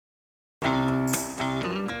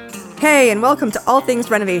Hey, and welcome to All Things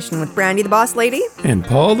Renovation with Brandy the Boss Lady. And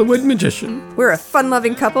Paul the Wood Magician. We're a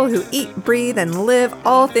fun-loving couple who eat, breathe, and live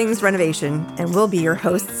all things renovation, and we'll be your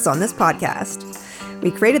hosts on this podcast. We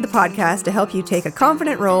created the podcast to help you take a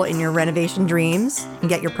confident role in your renovation dreams and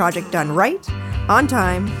get your project done right, on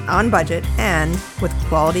time, on budget, and with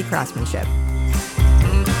quality craftsmanship.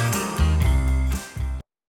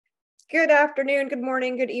 Good afternoon, good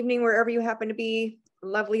morning, good evening, wherever you happen to be.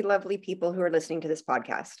 Lovely, lovely people who are listening to this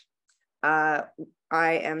podcast. I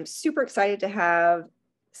am super excited to have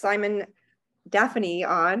Simon Dauphinee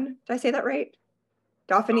on. Did I say that right?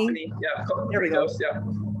 Dauphinee? Yeah. There we go. Close, yeah.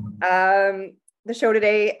 The show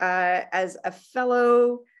today as a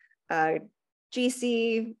fellow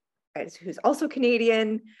GC who's also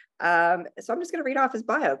Canadian. So I'm just going to read off his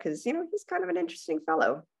bio because, he's kind of an interesting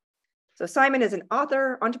fellow. So Simon is an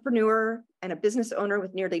author, entrepreneur, and a business owner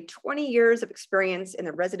with nearly 20 years of experience in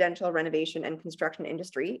the residential renovation and construction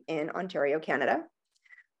industry in Ontario, Canada.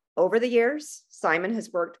 Over the years, Simon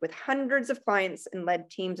has worked with hundreds of clients and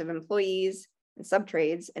led teams of employees and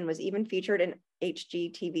subtrades, and was even featured in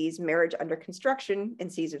HGTV's Marriage Under Construction in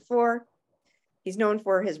season 4. He's known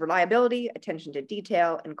for his reliability, attention to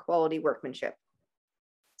detail, and quality workmanship.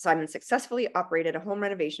 Simon successfully operated a home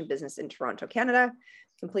renovation business in Toronto, Canada,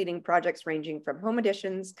 completing projects ranging from home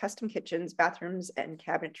additions, custom kitchens, bathrooms, and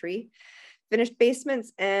cabinetry, finished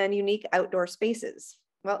basements, and unique outdoor spaces.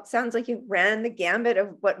 Well, it sounds like you ran the gambit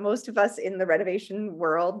of what most of us in the renovation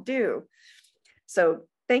world do. So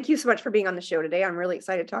thank you so much for being on the show today. I'm really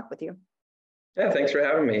excited to talk with you. Yeah, thanks for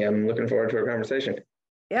having me. I'm looking forward to our conversation.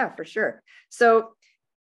 Yeah, for sure. So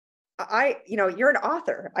you're an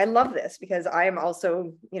author. I love this because I am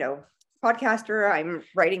also, podcaster. I'm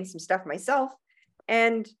writing some stuff myself.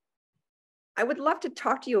 And I would love to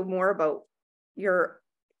talk to you more about your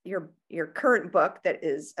current book that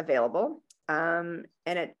is available. And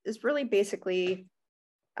it is really basically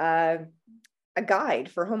a guide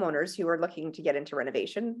for homeowners who are looking to get into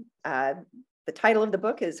renovation. The title of the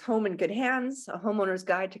book is Home in Good Hands, A Homeowner's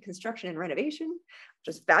Guide to Construction and Renovation,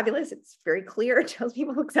 which is fabulous. It's very clear. It tells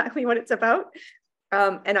people exactly what it's about.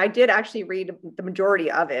 And I did actually read the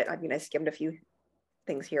majority of it. I mean, I skimmed a few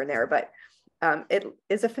things here and there, but it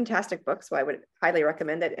is a fantastic book. So I would highly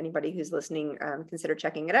recommend that anybody who's listening consider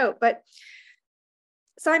checking it out. But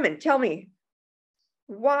Simon, tell me,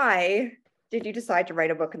 why did you decide to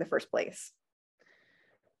write a book in the first place?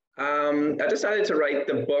 I decided to write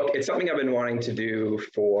the book. It's something I've been wanting to do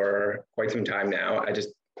for quite some time now. I just,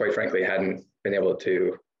 quite frankly, hadn't been able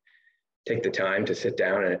to take the time to sit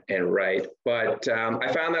down and write. But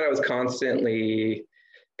I found that I was constantly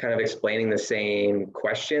kind of explaining the same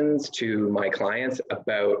questions to my clients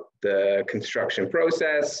about the construction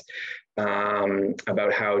process,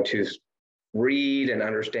 about how to read and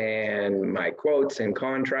understand my quotes and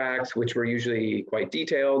contracts, which were usually quite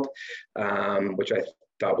detailed, which I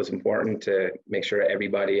thought was important to make sure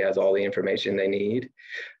everybody has all the information they need.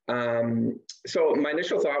 So my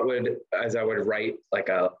initial thought I would write like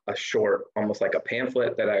a short, almost like a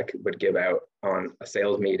pamphlet that I would give out on a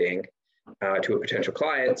sales meeting to a potential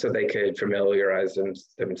client so they could familiarize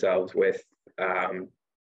themselves with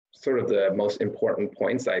sort of the most important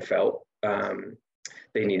points I felt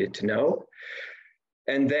they needed to know.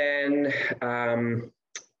 And then,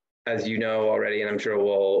 as you know already, and I'm sure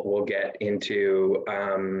we'll get into,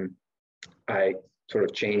 I sort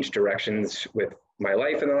of changed directions with my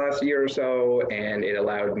life in the last year or so, and it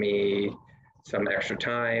allowed me some extra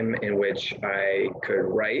time in which I could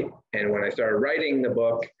write. And when I started writing the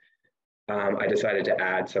book, I decided to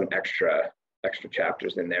add some extra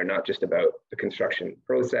chapters in there, not just about the construction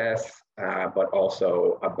process, but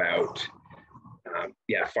also about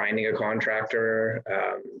finding a contractor.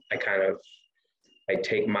 I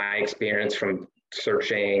take my experience from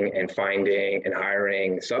searching and finding and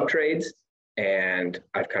hiring sub-trades, and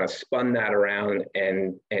I've kind of spun that around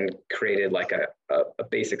and created like a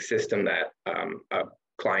basic system that a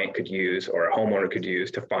client could use or a homeowner could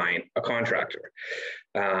use to find a contractor.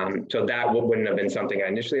 So that wouldn't have been something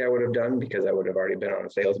initially I would have done because I would have already been on a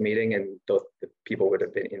sales meeting and those people would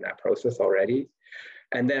have been in that process already.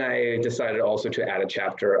 And then I decided also to add a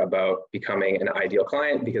chapter about becoming an ideal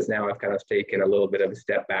client, because now I've kind of taken a little bit of a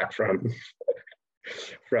step back from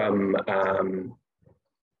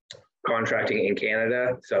contracting in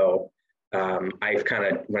Canada. So I've kind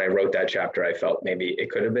of, when I wrote that chapter, I felt maybe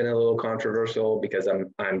it could have been a little controversial because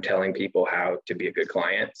I'm telling people how to be a good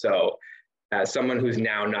client. So as someone who's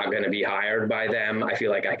now not going to be hired by them, I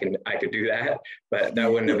feel like I could do that, but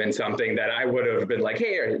that wouldn't have been something that I would have been like,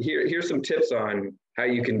 hey, here's some tips on how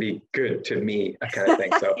you can be good to me, that kind of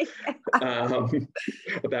thing. So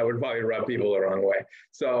that would probably rub people the wrong way.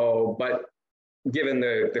 So, but given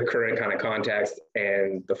the current kind of context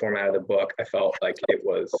and the format of the book, I felt like it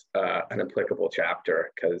was an applicable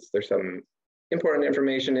chapter because there's some important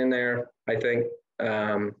information in there, I think.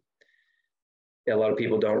 A lot of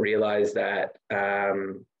people don't realize that, a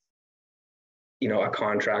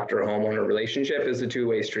contractor homeowner relationship is a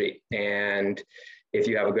two-way street. And if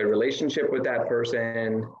you have a good relationship with that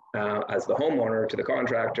person, as the homeowner to the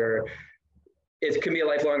contractor, it can be a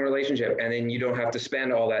lifelong relationship. And then you don't have to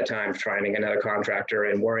spend all that time finding another contractor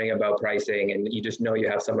and worrying about pricing. And you just know you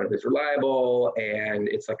have someone who's reliable, and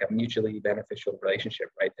it's like a mutually beneficial relationship,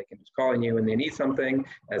 right? They can just call on you when they need something,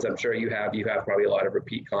 as I'm sure you have probably a lot of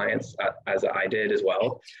repeat clients, as I did as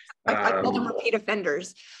well. I call them repeat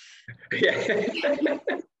offenders. Yeah.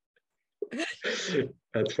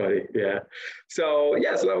 That's funny. Yeah. So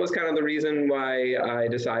that was kind of the reason why I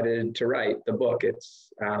decided to write the book.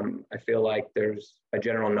 It's, I feel like there's a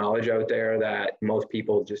general knowledge out there that most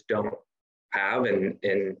people just don't have, and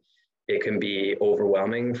it can be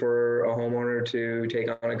overwhelming for a homeowner to take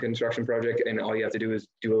on a construction project. And all you have to do is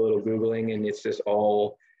do a little Googling, and it's just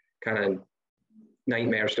all kind of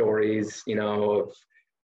nightmare stories, of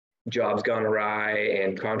jobs gone awry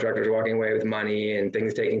and contractors walking away with money and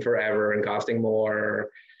things taking forever and costing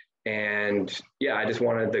more. And I just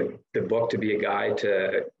wanted the book to be a guide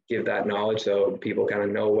to give that knowledge so people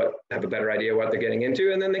kind of have a better idea what they're getting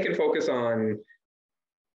into, and then they can focus on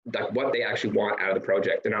what they actually want out of the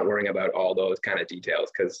project. They're not worrying about all those kind of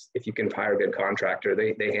details, because if you can hire a good contractor,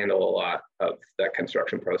 they handle a lot of that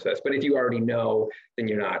construction process. But if you already know, then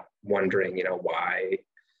you're not wondering, why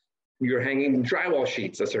you're hanging drywall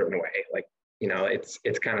sheets a certain way. Like, it's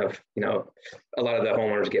kind of, a lot of the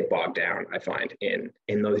homeowners get bogged down, I find, in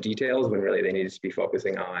those details, when really they need to be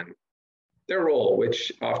focusing on their role,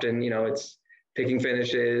 which often, it's picking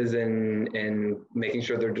finishes and making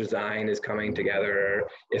sure their design is coming together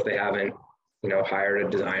if they haven't, hired a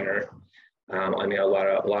designer. I mean, a lot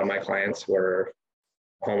of my clients were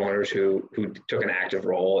homeowners who took an active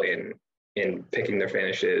role in picking their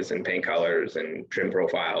finishes and paint colors and trim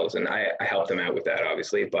profiles. And I helped them out with that,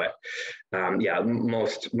 obviously. But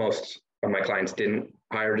most of my clients didn't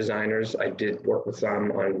hire designers. I did work with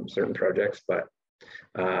some on certain projects, but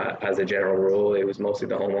as a general rule, it was mostly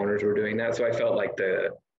the homeowners who were doing that. So I felt like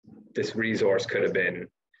this resource could have been,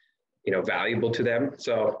 valuable to them.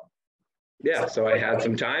 So so I had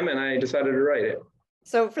some time and I decided to write it.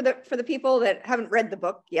 So for the people that haven't read the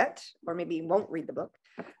book yet, or maybe won't read the book,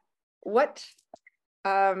 what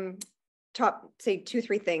top, say,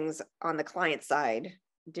 2-3 things on the client side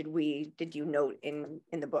did you note in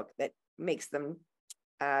the book that makes them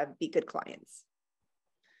be good clients?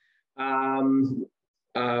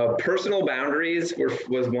 Personal boundaries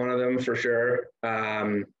was one of them, for sure.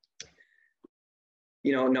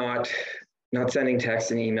 Not sending texts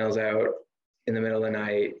and emails out in the middle of the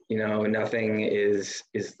night. Nothing is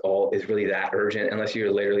really that urgent, unless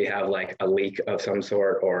you literally have like a leak of some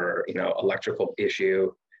sort, or electrical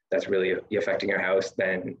issue that's really affecting your house.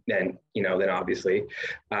 Then obviously,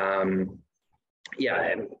 and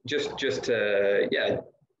just to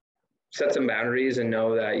set some boundaries and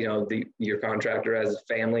know that your contractor has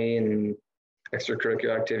family and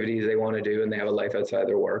extracurricular activities they want to do, and they have a life outside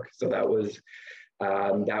their work. So that was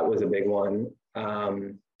a big one.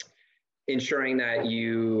 Ensuring that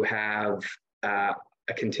you have a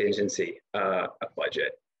contingency, a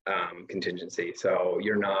budget contingency, so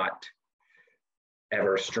you're not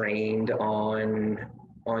ever strained on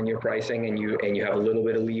your pricing, and you have a little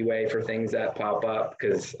bit of leeway for things that pop up,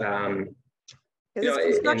 because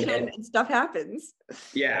it's construction and stuff happens.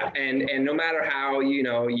 Yeah, and no matter how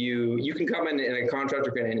you can come in, and a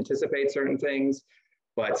contractor can anticipate certain things.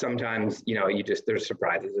 But sometimes, there's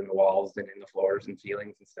surprises in the walls and in the floors and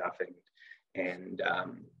ceilings and stuff. And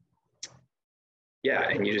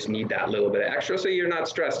you just need that little bit of extra, so you're not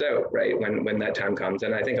stressed out, right, when that time comes.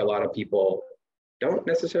 And I think a lot of people don't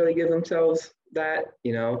necessarily give themselves that,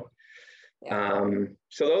 Yeah.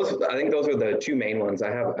 So I think those are the 2 main ones.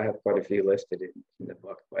 I have quite a few listed in the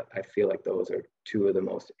book, but I feel like those are 2 of the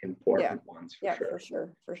most important ones, for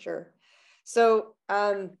sure. For sure. So,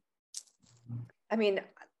 I mean,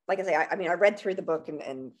 like I say, I read through the book,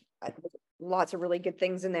 and lots of really good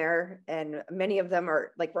things in there. And many of them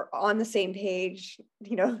are like, we're on the same page,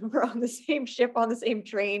 we're on the same ship, on the same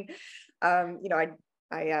train. For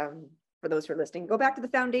those who are listening, go back to the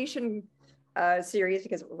foundation series,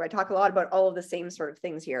 because I talk a lot about all of the same sort of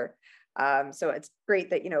things here. So it's great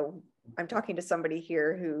that, I'm talking to somebody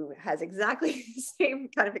here who has exactly the same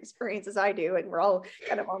kind of experience as I do, and we're all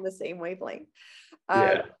kind of on the same wavelength.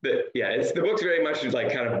 It's the book's very much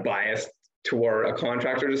like kind of biased toward a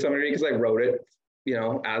contractor to some degree because I wrote it,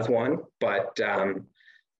 as one. But but I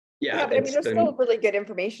mean, there's still really good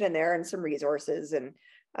information in there and some resources and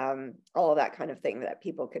all of that kind of thing that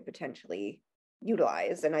people could potentially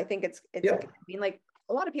utilize. And I think I mean, like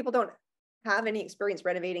a lot of people don't have any experience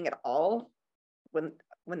renovating at all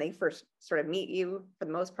when they first sort of meet you, for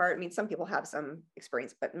the most part. I mean, some people have some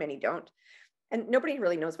experience, but many don't. And nobody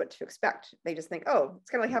really knows what to expect. They just think, oh, it's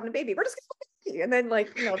kind of like having a baby. We're just gonna have a baby. And then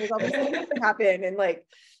there's all these things that happen and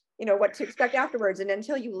what to expect afterwards. And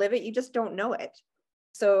until you live it, you just don't know it.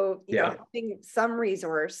 So, having some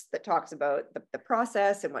resource that talks about the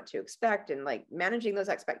process and what to expect and managing those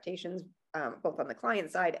expectations, both on the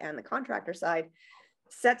client side and the contractor side,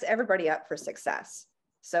 sets everybody up for success.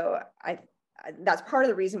 So that's part of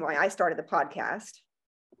the reason why I started the podcast.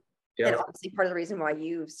 Yeah. And obviously part of the reason why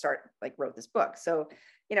you wrote this book. So,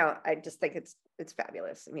 I just think it's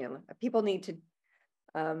fabulous. I mean, people need to,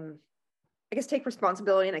 I guess, take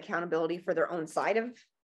responsibility and accountability for their own side of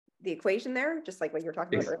the equation there, just like what you were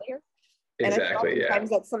talking about earlier. Exactly. And oftentimes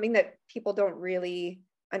that's something that people don't really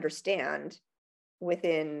understand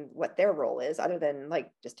within what their role is, other than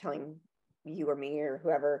just telling you or me or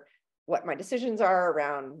whoever what my decisions are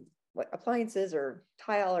around what appliances or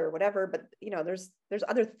tile or whatever. But there's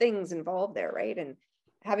other things involved there, right? And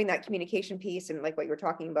having that communication piece and like what you were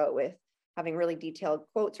talking about with having really detailed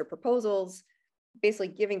quotes or proposals, basically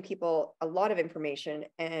giving people a lot of information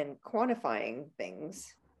and quantifying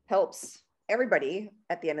things helps everybody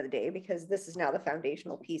at the end of the day, because this is now the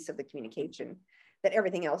foundational piece of the communication that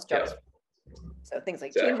everything else jumps. So things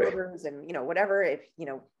like change orders and whatever, if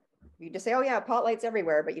you just say, oh yeah, pot lights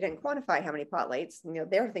everywhere, but you didn't quantify how many pot lights,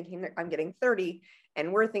 they're thinking I'm getting 30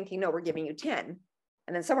 and we're thinking, no, we're giving you 10.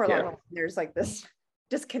 And then somewhere along the line, there's this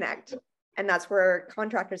disconnect. And that's where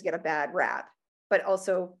contractors get a bad rap, but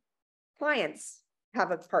also clients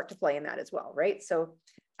have a part to play in that as well, right? So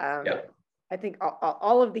I think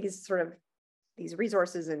all of these these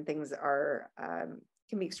resources and things are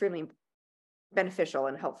can be extremely beneficial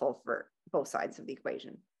and helpful for both sides of the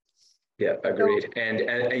equation. Yeah, agreed. So,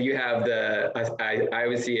 and you have I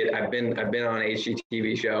always see it. I've been on an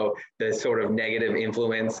HGTV show, the sort of negative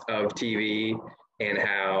influence of TV and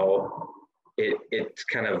how it's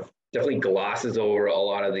kind of definitely glosses over a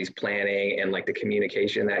lot of these planning and the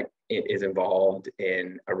communication that is involved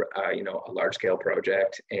in a large scale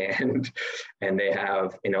project, and they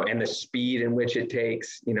have and the speed in which it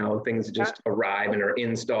takes things just arrive and are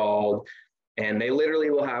installed. And they literally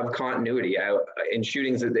will have continuity. In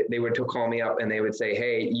shootings, they would call me up and they would say,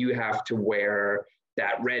 hey, you have to wear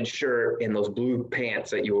that red shirt and those blue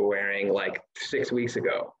pants that you were wearing 6 weeks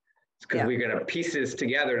ago. It's because we're going to piece this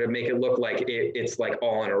together to make it look like it's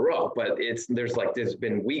all in a row. But there's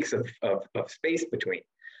been weeks of space between.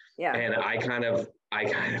 Yeah. And I kind of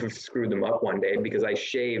screwed them up one day because I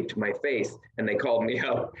shaved my face and they called me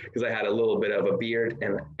up because I had a little bit of a beard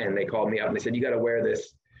and they called me up and they said, you got to wear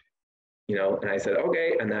this. And I said,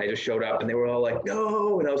 okay. And then I just showed up and they were all like,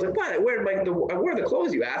 no. And I was like, what? I wore the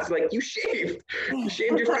clothes you asked. You shaved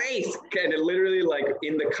your face. And it literally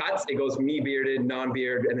in the cuts, it goes me bearded,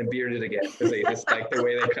 non-beard, and then bearded again. Because they just the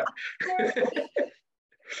way they cut.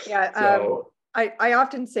 Yeah. So, I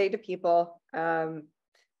often say to people that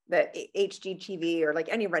HGTV or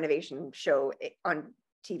any renovation show on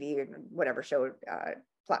TV or whatever show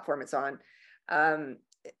platform it's on,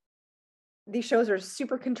 these shows are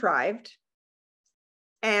super contrived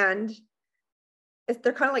and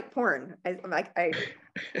they're kind of like porn.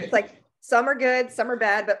 It's some are good, some are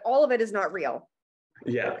bad, but all of it is not real.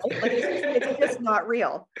 Yeah. It's just not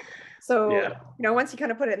real. So, once you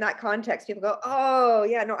kind of put it in that context, people go, oh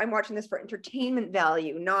yeah, no, I'm watching this for entertainment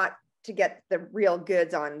value, not to get the real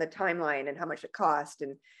goods on the timeline and how much it cost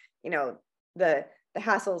and, the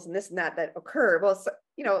hassles and this and that occur. Well, so,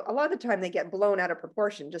 a lot of the time they get blown out of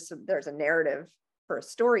proportion just so there's a narrative for a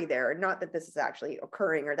story there, not that this is actually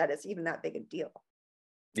occurring or that it's even that big a deal.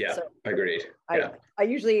 Yeah, so agreed. I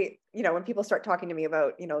usually, when people start talking to me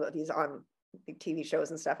about, these on the TV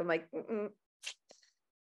shows and stuff, I'm like,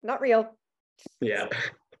 not real. Yeah.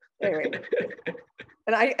 Anyway.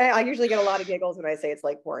 And I usually get a lot of giggles when I say it's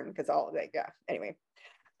like porn because anyway.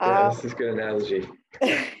 Yeah, this is a good analogy.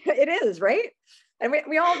 It is, right? And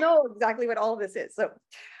we all know exactly what all of this is. So,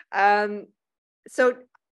 so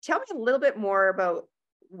tell me a little bit more about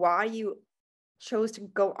why you chose to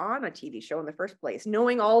go on a TV show in the first place,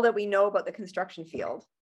 knowing all that we know about the construction field.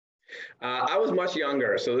 I was much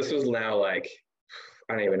younger. So this was now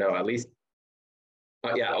I don't even know, at least,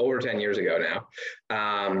 yeah, over 10 years ago now.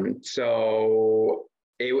 So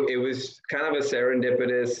it was kind of a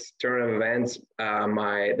serendipitous turn of events.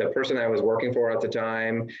 The person I was working for at the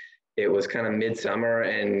time, it was kind of midsummer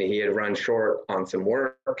and he had run short on some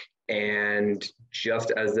work. And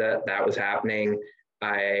just as that was happening,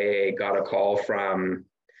 I got a call from,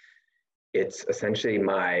 it's essentially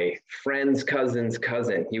my friend's cousin's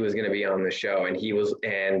cousin. He was going to be on the show, and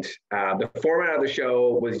the format of the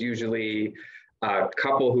show was usually a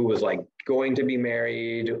couple who was like going to be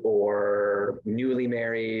married or newly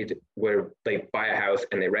married, where they buy a house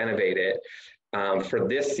and they renovate it. For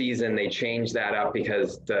this season, they changed that up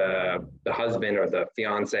because the husband or the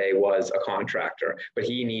fiance was a contractor, but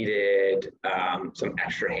he needed some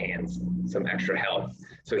extra hands, some extra help.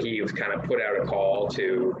 So he was kind of put out a call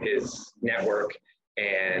to his network.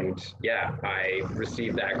 And yeah, I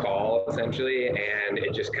received that call essentially, and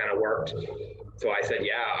it just kind of worked. So I said,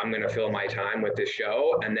 yeah, I'm going to fill my time with this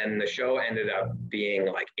show. And then the show ended up being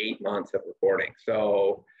like 8 months of recording.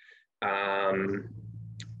 So,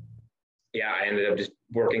 yeah, I ended up just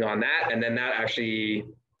working on that. And then that actually,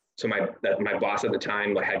 so my boss at the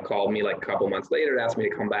time had called me like a couple months later, asked me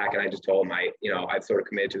to come back. And I just told him I've sort of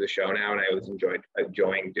committed to the show now, and I was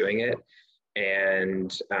enjoying doing it.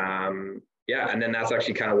 And yeah, and then that's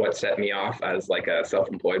actually kind of what set me off as like a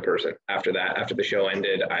self-employed person. After that, after the show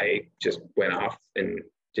ended, I just went off and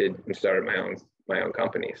started my own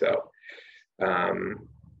company. So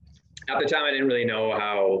at the time, I didn't really know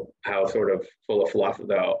how sort of full of fluff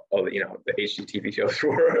the HGTV shows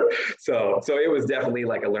were. So it was definitely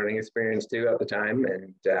like a learning experience too at the time.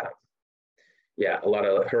 And yeah, a lot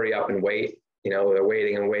of hurry up and wait. They're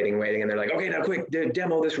waiting, and they're like, okay, now quick,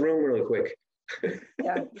 demo this room really quick.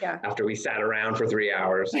 Yeah. After we sat around for 3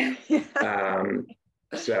 hours.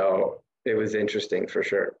 So it was interesting for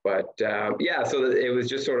sure. But yeah, so it was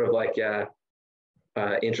just sort of like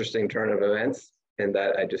interesting turn of events, and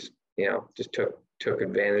that I just took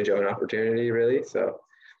advantage of an opportunity, really. So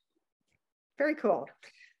very cool.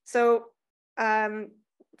 So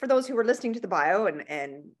for those who were listening to the bio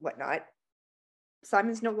and whatnot,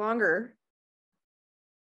 Simon's no longer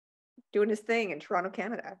doing his thing in Toronto,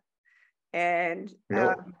 Canada. And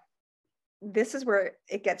this is where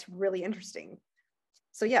it gets really interesting.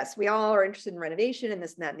 So yes, we all are interested in renovation and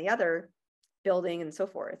this and that and the other, building and so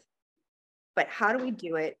forth. But how do we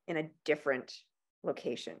do it in a different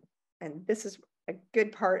location? And this is a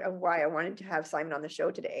good part of why I wanted to have Simon on the show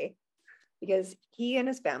today, because he and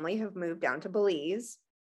his family have moved down to Belize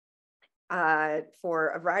for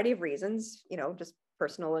a variety of reasons, just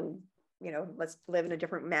personal and, let's live in a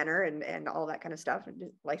different manner and all that kind of stuff,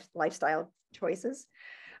 and lifestyle choices.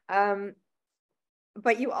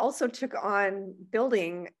 But you also took on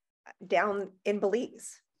building down in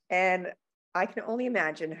Belize. And I can only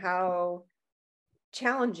imagine how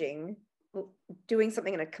challenging doing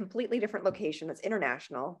something in a completely different location that's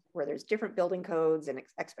international, where there's different building codes and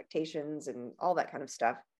expectations and all that kind of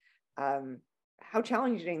stuff. How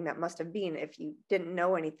challenging that must have been if you didn't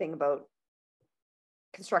know anything about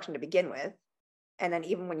construction to begin with. And then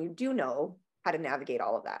even when you do know, how to navigate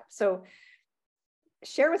all of that. So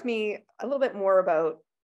share with me a little bit more about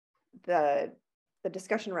the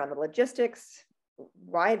discussion around the logistics,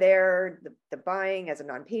 why the buying as a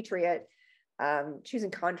non-patriot,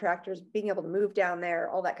 choosing contractors, being able to move down there,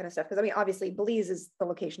 all that kind of stuff. Because obviously Belize is the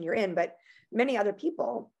location you're in, but many other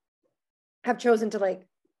people have chosen to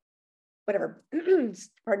whatever,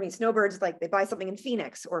 pardon me, snowbirds, they buy something in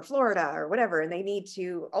Phoenix or Florida or whatever, and they need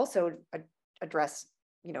to also address,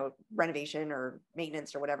 renovation or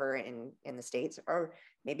maintenance or whatever in the States. Or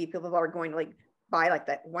maybe people are going to buy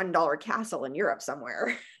that $1 castle in Europe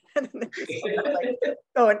somewhere and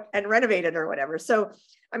go and renovate it or whatever. So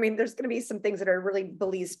there's going to be some things that are really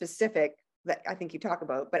Belize specific that I think you talk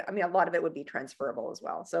about, but a lot of it would be transferable as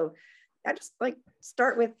well. So I just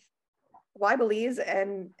start with why Belize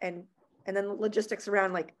and then the logistics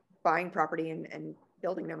around buying property and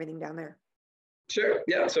building and everything down there. Sure.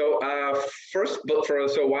 Yeah. So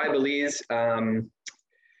so why Belize?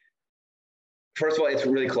 First of all, it's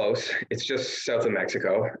really close. It's just south of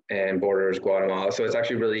Mexico and borders Guatemala. So it's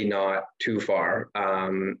actually really not too far.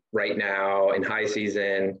 Right now in high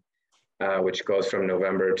season, which goes from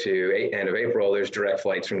November to end of April, there's direct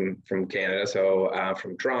flights from Canada. So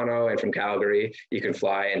from Toronto and from Calgary, you can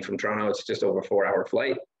fly. And from Toronto, it's just over a 4-hour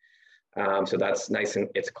flight. So that's nice and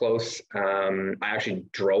it's close. I actually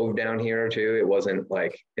drove down here too. It wasn't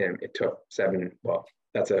it took 7, well,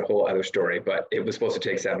 that's a whole other story, but it was supposed to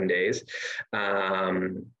take 7 days.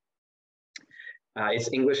 It's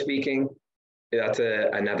English speaking. That's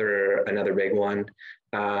another big one.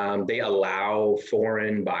 They allow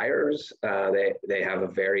foreign buyers. They have a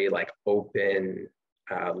very like open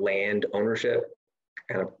land ownership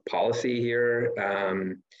kind of policy here,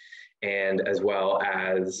 and as well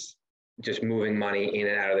as just moving money in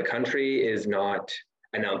and out of the country is not.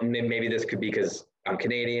 And now maybe this could be because I'm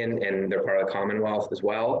Canadian and they're part of the Commonwealth as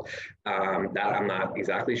well. That I'm not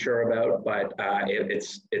exactly sure about, but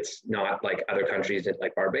it's not like other countries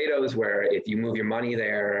like Barbados, where if you move your money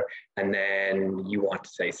there and then you want to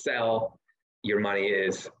say sell, your money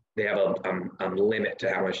is, they have a limit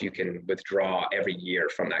to how much you can withdraw every year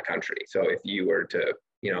from that country. So if you were to,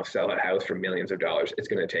 sell a house for millions of dollars, it's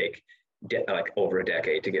going to take like over a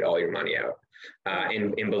decade to get all your money out.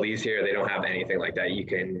 In Belize here, they don't have anything like that. You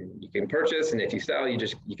can purchase, and if you sell, you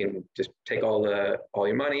can just take all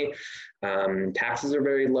your money. Taxes are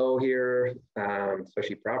very low here,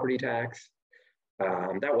 especially property tax.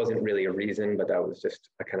 That wasn't really a reason, but that was just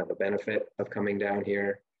a kind of a benefit of coming down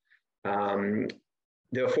here.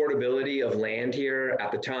 The affordability of land here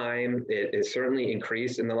at the time, it has certainly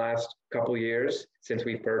increased in the last couple of years since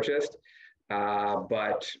we've purchased.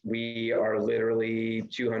 But we are literally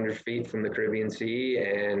 200 feet from the Caribbean Sea,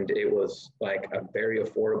 and it was like a very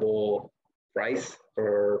affordable price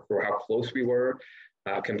for how close we were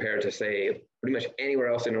compared to, say, pretty much anywhere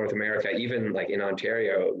else in North America. Even like in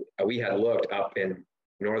Ontario, we had looked up in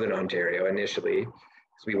Northern Ontario initially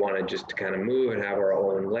because we wanted just to kind of move and have our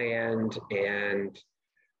own land, and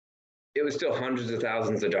it was still hundreds of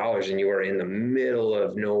thousands of dollars, and you were in the middle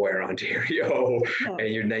of nowhere, Ontario,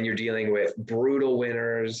 and then you're dealing with brutal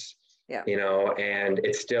winters, and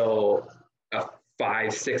it's still a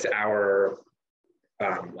 5-6 hour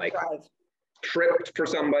like drive trip for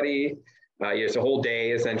somebody. It's a whole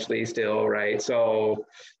day essentially still, right? So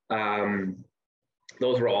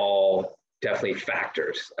those were all definitely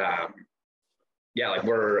factors. Like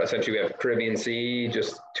we have Caribbean Sea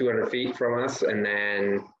just 200 feet from us, and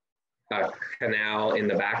then a canal in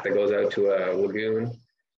the back that goes out to a lagoon.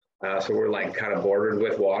 So we're like kind of bordered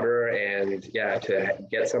with water, and to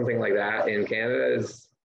get something like that in Canada is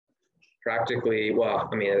practically, well,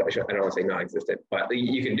 I mean, I don't want to say non-existent, but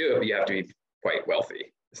you can do it, but you have to be quite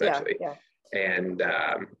wealthy, essentially. And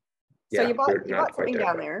so you bought something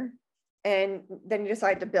down there, and then you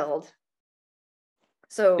decided to build.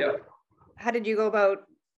 So how did you go about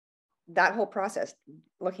that whole process,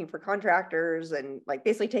 looking for contractors and like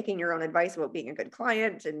basically taking your own advice about being a good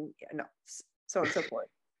client and so on and so forth?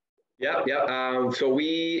 So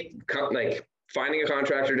we like finding a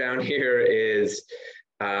contractor down here is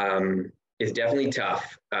definitely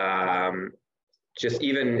tough. Just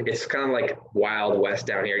even, it's kind of like Wild West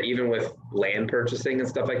down here, even with land purchasing and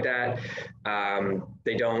stuff like that.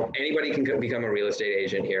 Anybody can become a real estate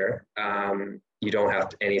agent here. You don't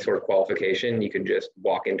have any sort of qualification. You can just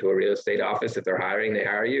walk into a real estate office. If they're hiring, they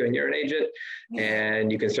hire you and you're an agent,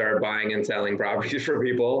 and you can start buying and selling properties for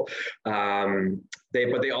people.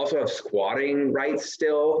 But they also have squatting rights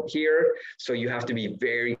still here. So you have to be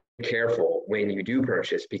very careful when you do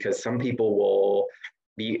purchase, because some people will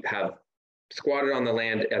have squatted on the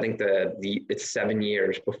land. I think it's 7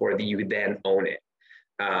 years before you then own it.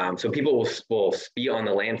 So people will be on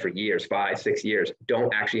the land for years, 5-6 years,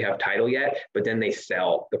 don't actually have title yet, but then they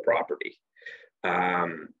sell the property.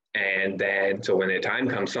 And then, so when the time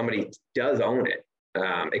comes, somebody does own it.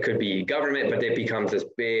 It could be government, but it becomes this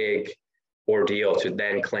big ordeal to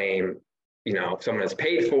then claim, someone has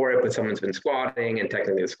paid for it, but someone's been squatting, and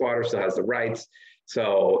technically the squatter still has the rights.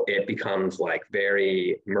 So it becomes like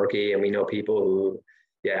very murky. And we know people who,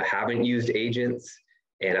 haven't used agents,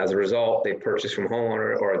 and as a result, they purchased from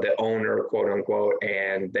homeowner or the owner, quote unquote,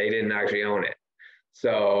 and they didn't actually own it.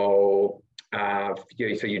 So, so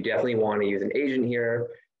you definitely want to use an agent here.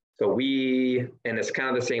 So and it's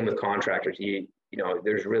kind of the same with contractors.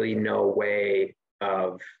 There's really no way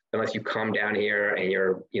of, unless you come down here and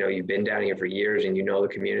you've been down here for years and you know the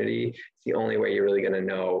community, it's the only way you're really going to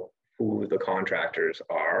know who the contractors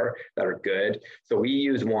are that are good. So we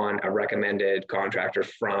use a recommended contractor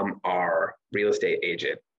from our real estate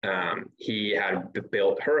agent. He had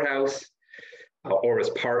built her house or was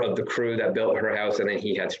part of the crew that built her house, and then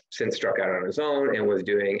he had since struck out on his own and was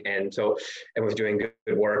doing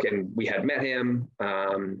good work. And we had met him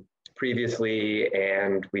previously,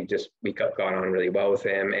 and we got on really well with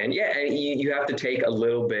him. And you have to take a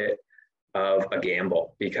little bit of a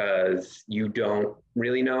gamble, because you don't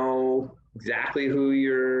really know exactly who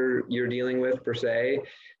you're dealing with per se.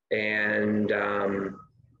 And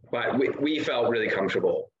but we felt really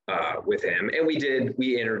comfortable with him, and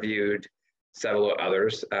we interviewed several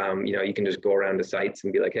others. You can just go around to sites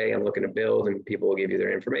and be like, hey, I'm looking to build, and people will give you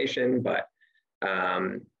their information. But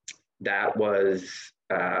That was,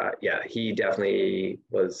 he definitely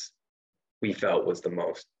was, we felt was the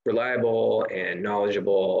most reliable and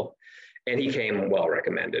knowledgeable, and he came well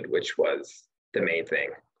recommended, which was the main thing.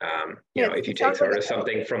 If you take sort of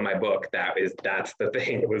something from my book, that's the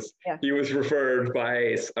thing. He was referred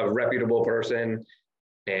by a reputable person,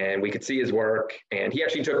 and we could see his work. And he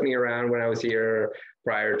actually took me around when I was here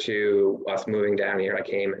prior to us moving down here. I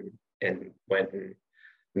came and went and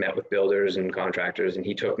met with builders and contractors, and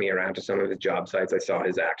he took me around to some of his job sites. I saw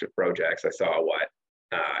his active projects. I saw what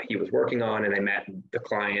he was working on, and I met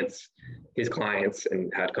his clients,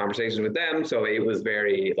 and had conversations with them. So it was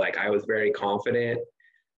I was very confident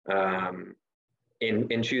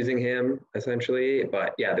in choosing him, essentially.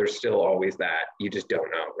 But yeah, there's still always that you just don't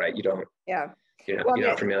know, right? You don't. Yeah. You're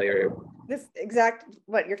not familiar. This exact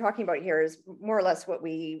what you're talking about here is more or less what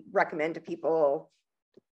we recommend to people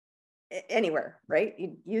anywhere, right?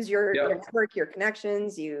 You use your network, your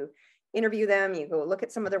connections, you interview them, you go look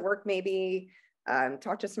at some of their work, maybe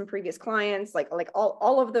talk to some previous clients, like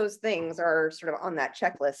all of those things are sort of on that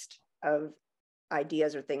checklist of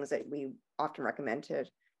ideas or things that we often recommend to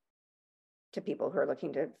people who are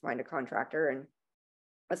looking to find a contractor. And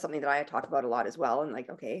that's something that I talk about a lot as well. And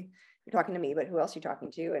okay, you're talking to me, but who else are you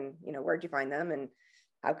talking to? And, where'd you find them? And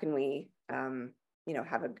how can we,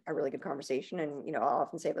 have a really good conversation? And, I'll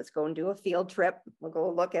often say, let's go and do a field trip. We'll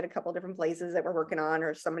go look at a couple of different places that we're working on,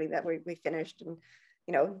 or somebody that we finished, and,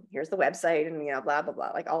 here's the website, and, blah, blah,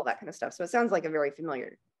 blah, like all that kind of stuff. So it sounds like a very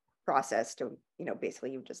familiar process to,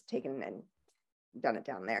 basically you've just taken and done it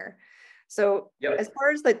down there. So as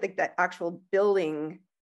far as the actual building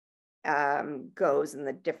goes, and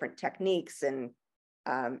the different techniques and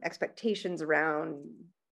expectations around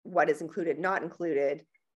what is included, not included,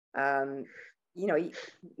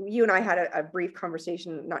 you and I had a brief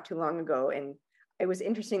conversation not too long ago, and it was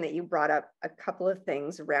interesting that you brought up a couple of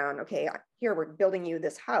things around, okay, here we're building you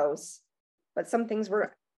this house, but some things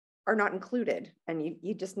are not included, and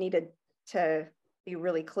you just needed to be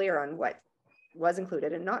really clear on what was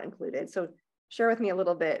included and not included. So share with me a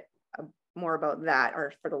little bit more about that,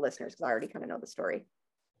 or for the listeners, because I already kind of know the story.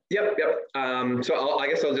 Yep. So I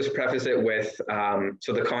guess I'll just preface it with,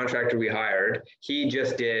 so the contractor we hired, he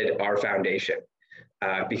just did our foundation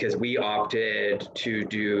because we opted to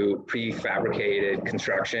do prefabricated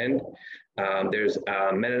construction. There's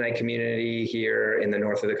a Mennonite community here in the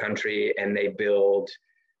north of the country, and they build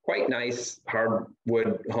quite nice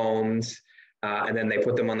hardwood homes. And then they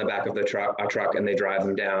put them on the back of the truck, and they drive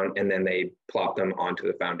them down, and then they plop them onto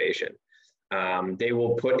the foundation. They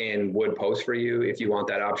will put in wood posts for you if you want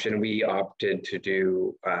that option. We opted to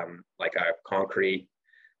do like a concrete,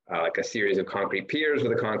 like a series of concrete piers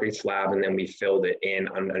with a concrete slab, and then we filled it in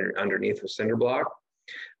underneath with cinder block.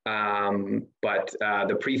 But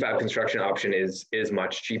the prefab construction option is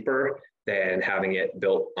much cheaper than having it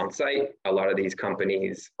built on site. A lot of these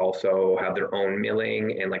companies also have their own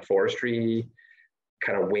milling and like forestry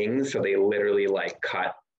kind of wings. So they literally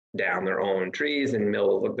cut down their own trees and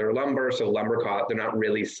mill their lumber. So lumber cost, they're not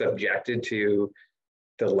really subjected to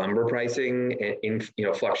the lumber pricing in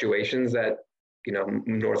fluctuations that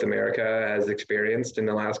North America has experienced in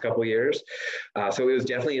the last couple of years. So it was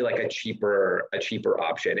definitely a cheaper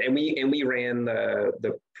option. And we ran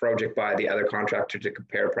the project by the other contractor to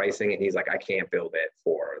compare pricing, and he's like, I can't build it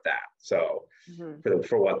for that. So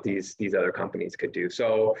for what these other companies could do.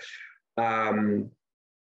 So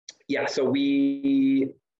so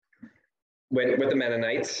we went with the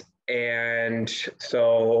Mennonites. And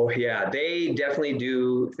so, they definitely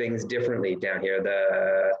do things differently down here.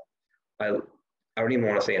 I don't even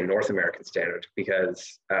want to say a North American standard,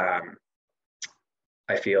 because I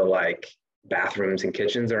feel like bathrooms and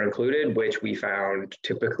kitchens are included, which we found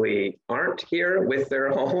typically aren't here with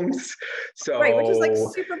their homes. So right, which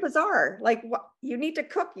is super bizarre. You need to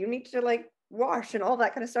cook, you need to wash and all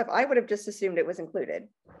that kind of stuff. I would have just assumed it was included.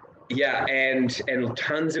 Yeah, and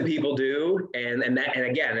tons of people do, and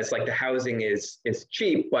again, it's the housing is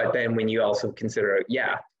cheap, but then when you also consider,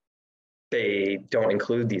 they don't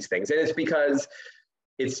include these things, and it's because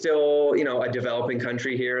it's still a developing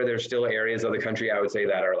country here. There's still areas of the country, I would say,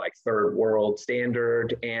 that are third world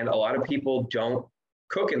standard, and a lot of people don't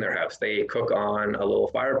cook in their house. They cook on a little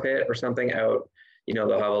fire pit or something out. They'll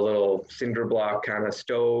have a little cinder block kind of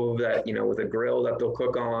stove that with a grill that they'll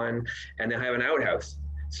cook on, and they'll have an outhouse.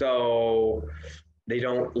 So they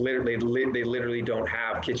literally don't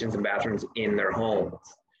have kitchens and bathrooms in their homes.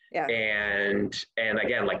 Yeah. And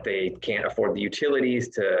again, they can't afford the utilities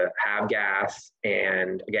to have gas.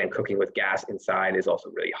 And again, cooking with gas inside is also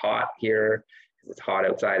really hot here it's hot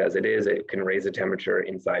outside as it is. It can raise the temperature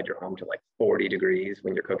inside your home to like 40 degrees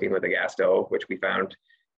when you're cooking with a gas stove, which we found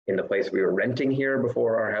in the place we were renting here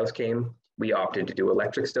before our house came. We opted to do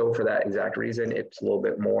electric stove for that exact reason. It's a little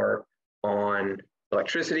bit more on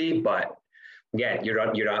electricity, but again, you're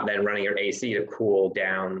not then running your AC to cool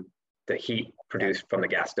down the heat produced from the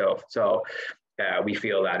gas stove. So we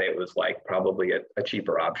feel that it was like probably a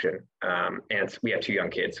cheaper option. And we have 2 young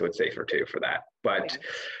kids, so it's safer too for that. But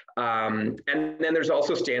and then there's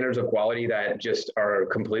also standards of quality that just are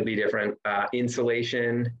completely different.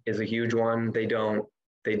 Insulation is a huge one. They don't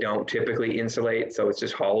typically insulate, so it's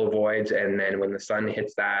just hollow voids. And then when the sun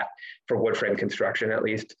hits that, for wood frame construction at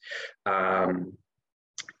least,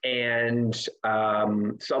 and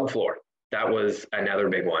subfloor, that was another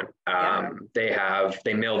big one.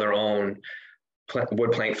 They mill their own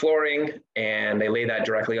wood plank flooring, and they lay that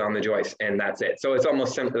directly on the joist, and that's it. So it's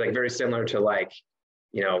almost like very similar to like,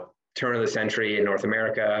 you know, turn of the century in North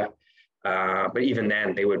America. But even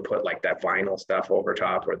then, they would put like that vinyl stuff over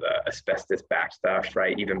top, or the asbestos back stuff,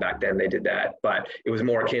 right? Even back then they did that, but it was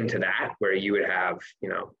more akin to that, where you would have, you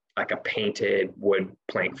know, like a painted wood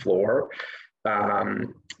plank floor.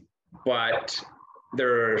 But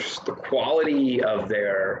there's the quality of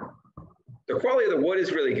the wood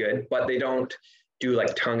is really good, but they don't do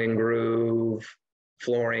like tongue and groove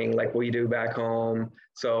flooring like we do back home.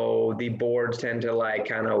 So the boards tend to like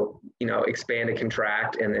kind of, you know, expand and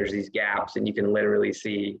contract, and there's these gaps, and you can literally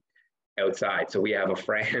see outside. So we have a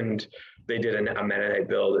friend, they did a Mennonite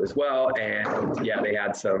build as well, and yeah, they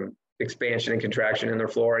had some expansion and contraction in their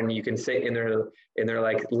floor, and you can sit in their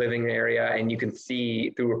like living area, and you can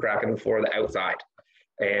see through a crack in the floor the outside,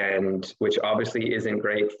 and which obviously isn't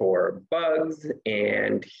great for bugs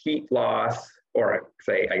and heat loss, or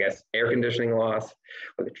say, I guess, air conditioning loss,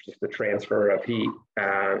 or just the transfer of heat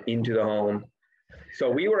into the home. So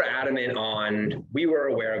we were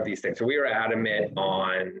aware of these things. So we were adamant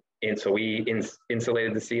on, and so we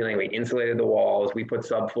insulated the ceiling, we insulated the walls, we put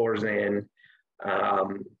subfloors in.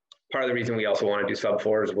 Part of the reason we also want to do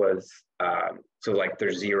subfloors was, so like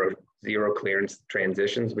there's zero clearance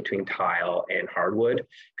transitions between tile and hardwood,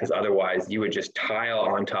 because otherwise you would just tile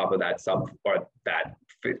on top of that that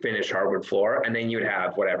finished hardwood floor, and then you would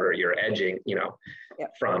have whatever you're edging, you know,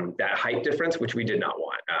 from that height difference, which we did not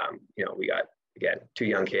want. You know, we got, again, 2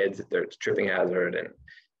 young kids, there's tripping hazard, and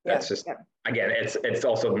that's again, it's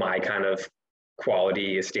also my kind of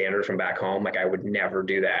quality standard from back home. Like I would never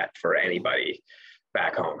do that for anybody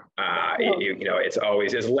back home. You know, it's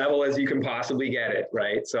always as level as you can possibly get it,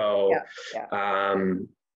 right? So,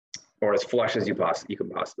 or as flush as you can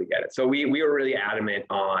possibly get it. So we were really adamant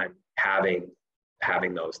on having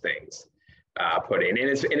those things put in, and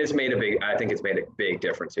it's made a big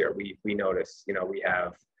difference here. We notice, you know, we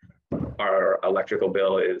have our electrical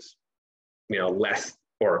bill is, you know, less,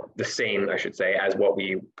 or the same, I should say, as what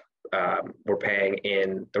we were paying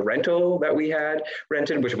in the rental that we had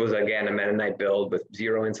rented, which was again a Mennonite build with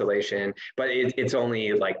 0 insulation, but it's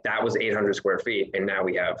only like, that was 800 square feet, and now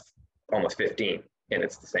we have almost 15, and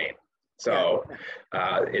it's the same. So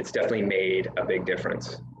it's definitely made a big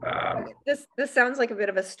difference. This sounds like a bit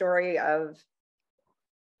of a story of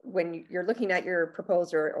when you're looking at your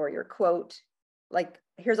proposal or your quote, like,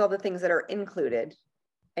 here's all the things that are included,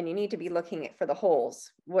 and you need to be looking for the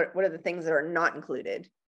holes. What are the things that are not included?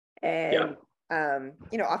 And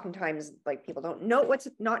you know, oftentimes like people don't know what's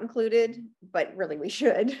not included, but really we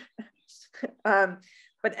should. But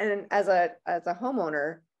as a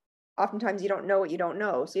homeowner, oftentimes you don't know what you don't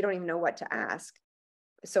know, so you don't even know what to ask.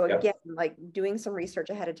 So again, like doing some research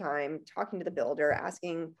ahead of time, talking to the builder,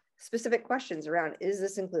 asking specific questions around, is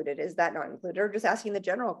this included, is that not included, or just asking the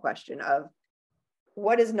general question of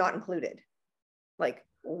what is not included, like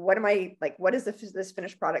what is this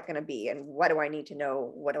finished product going to be, and what do I need to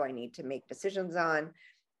know, what do I need to make decisions on,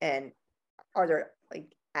 and are there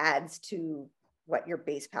like adds to what your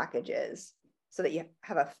base package is, so that you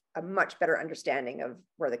have a much better understanding of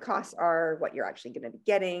where the costs are, what you're actually going to be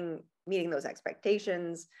getting, meeting those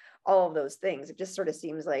expectations, all of those things. It just sort of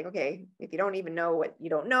seems like, okay, if you don't even know what you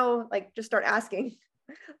don't know, like just start asking.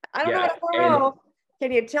 I don't know what I don't know.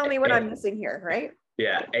 Can you tell me what I'm missing here, right?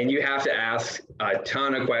 Yeah, and you have to ask a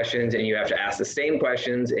ton of questions, and you have to ask the same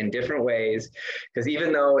questions in different ways, because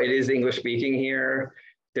even though it is English speaking here,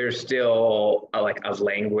 there's still a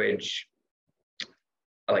language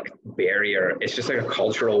barrier. It's just like a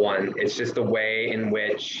cultural one. It's just the way in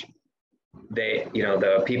which they, you know,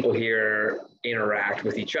 the people here interact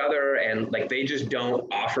with each other, and like they just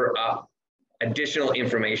don't offer up additional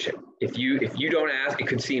information. If you don't ask, it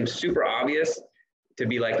could seem super obvious, to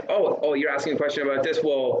be like, oh, you're asking a question about this.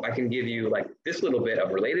 Well, I can give you like this little bit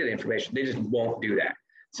of related information. They just won't do that.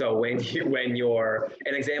 So when you're,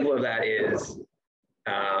 an example of that is,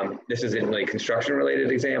 this isn't really construction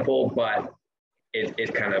related example, but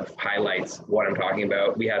it kind of highlights what I'm talking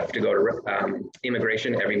about. We have to go to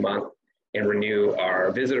immigration every month and renew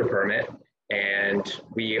our visitor permit. And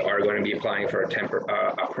we are going to be applying for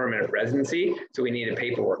a permanent residency. So we needed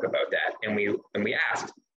paperwork about that. And we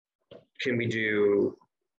asked, can we do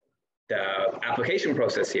the application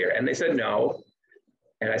process here? And they said no.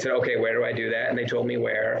 And I said, okay, where do I do that? And they told me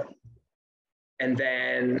where. And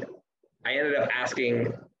then I ended up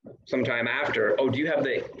asking sometime after, oh, do you have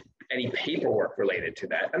any paperwork related to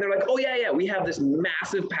that? And they're like, oh yeah, we have this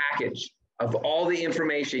massive package of all the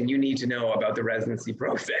information you need to know about the residency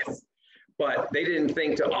process. But they didn't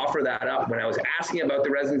think to offer that up when I was asking about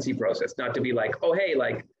the residency process, not to be like, oh, hey,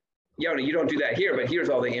 like, you don't do that here, but here's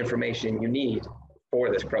all the information you need for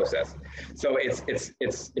this process. So it's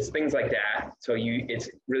things like that. So it's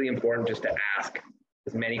really important just to ask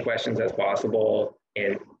as many questions as possible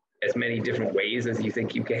in as many different ways as you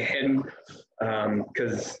think you can.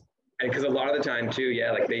 Because a lot of the time too,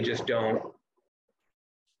 like they just don't,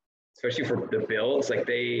 especially for the builds, like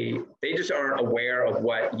they just aren't aware of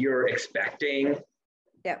what you're expecting,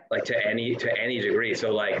 like to any degree.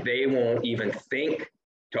 So like they won't even think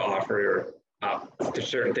to offer up to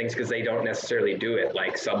certain things because they don't necessarily do it,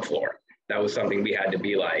 like subfloor. That was something we had to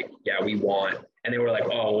be like, yeah, we want. And they were like,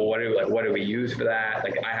 oh, well, what do we use for that?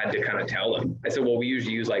 Like I had to kind of tell them. I said, well, we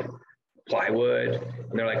usually use like plywood.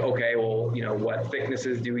 And they're like, okay, well, what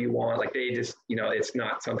thicknesses do we want? Like they just, it's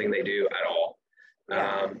not something they do at all.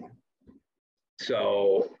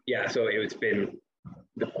 So it's been,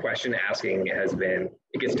 the question asking has been,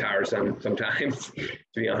 it gets tiresome sometimes, to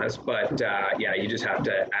be honest, but you just have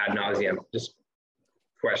to ad nauseum, just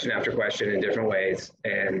question after question in different ways.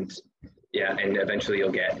 And eventually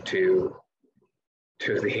you'll get to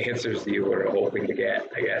the answers that you were hoping to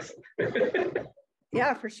get, I guess.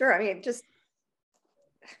 Yeah, for sure. I mean, just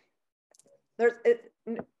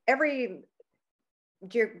every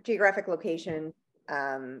geographic location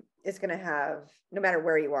is going to have, no matter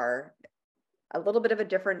where you are, a little bit of a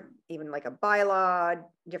different, even like a bylaw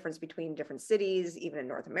difference between different cities, even in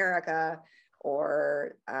North America,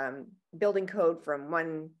 or building code from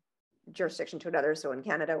one jurisdiction to another. So in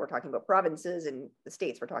Canada, we're talking about provinces, and the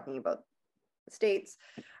States, we're talking about the states.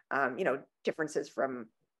 Differences from,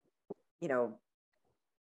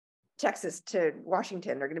 Texas to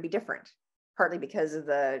Washington are going to be different, partly because of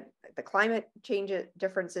the climate change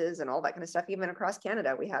differences and all that kind of stuff. Even across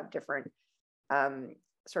Canada, we have different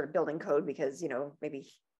sort of building code because, maybe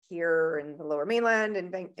here in the Lower Mainland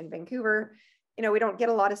and in Vancouver, we don't get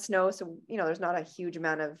a lot of snow. So, there's not a huge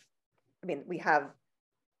amount of, we have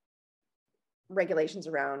regulations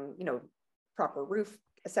around, proper roof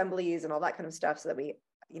assemblies and all that kind of stuff so that we,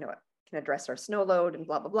 can address our snow load and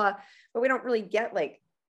blah, blah, blah. But we don't really get like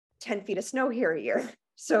 10 feet of snow here a year.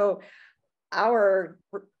 So our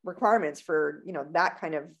requirements for, that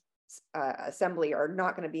kind of assembly are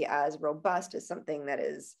not going to be as robust as something that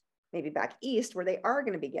is maybe back east, where they are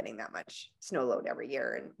going to be getting that much snow load every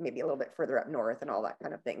year, and maybe a little bit further up north and all that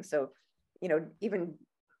kind of thing. So, even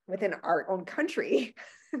within our own country,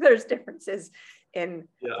 there's differences in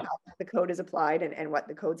how the code is applied and what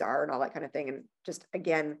the codes are and all that kind of thing. And just,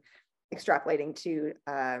 again, extrapolating to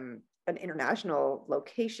an international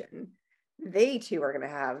location, they too are going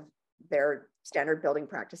to have their standard building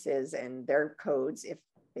practices and their codes, if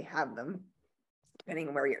they have them, depending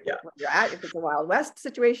on where you're at, if it's a Wild West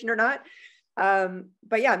situation or not.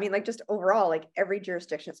 But yeah, like just overall, like every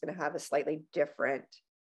jurisdiction is going to have a slightly different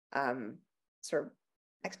sort of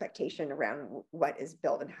expectation around what is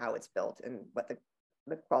built and how it's built and what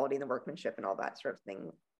the quality and the workmanship and all that sort of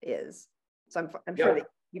thing is. So I'm sure that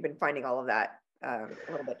you've been finding all of that a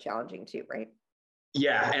little bit challenging too, right?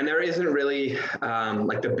 Yeah, and there isn't really,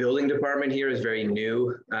 like the building department here is very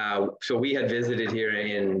new. So we had visited here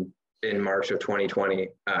in March of 2020,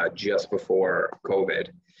 just before COVID.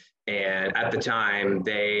 And at the time,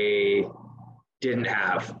 they didn't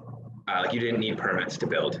have, like you didn't need permits to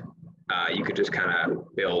build. You could just kind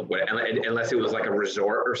of build, unless it was like a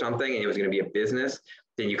resort or something and it was going to be a business,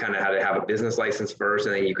 then you kind of had to have a business license first,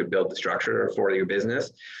 and then you could build the structure for your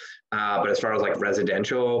business. But as far as like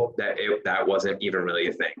residential, that wasn't even really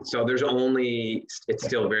a thing. So it's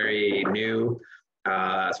still very new.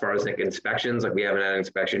 As far as like inspections, like we haven't had an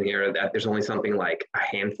inspection here, that there's only something like a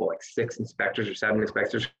handful, like 6 inspectors or 7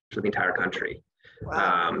 inspectors for the entire country.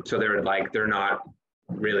 Wow. So they're not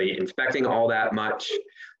really inspecting all that much.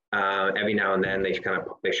 Every now and then they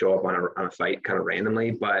show up on a site kind of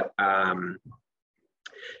randomly, but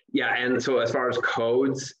Yeah, and so as far as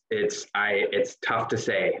codes, it's tough to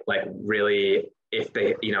say. Like really, if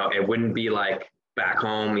they, it wouldn't be like back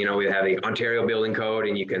home. We have the Ontario Building Code,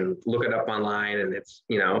 and you can look it up online, and it's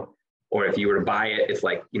or if you were to buy it, it's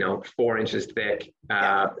like 4 inches thick.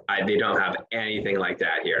 They don't have anything like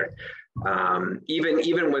that here.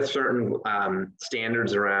 Even with certain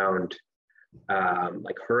standards around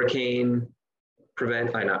like hurricane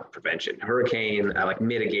not prevention, hurricane like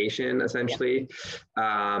mitigation, essentially.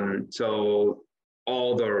 So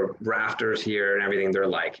all the rafters here and everything, they're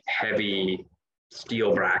like heavy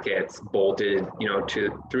steel brackets bolted,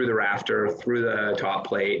 through the rafter, through the top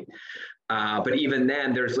plate. But even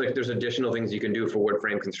then, there's additional things you can do for wood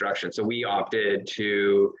frame construction. So we opted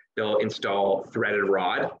they'll install threaded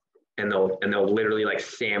rod, and they'll literally like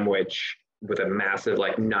sandwich with a massive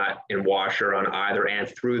like nut and washer on either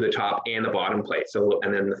end through the top and the bottom plate. So,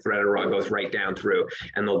 and then the threaded rod goes right down through,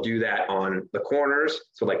 and they'll do that on the corners.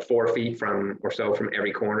 So like 4 feet from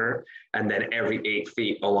every corner, and then every 8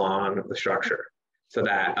 feet along the structure. So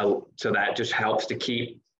that just helps to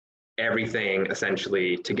keep everything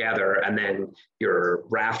essentially together, and then your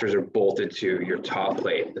rafters are bolted to your top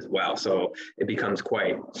plate as well. So it becomes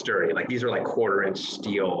quite sturdy. Like these are like 1/4 inch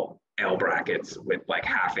steel L brackets with like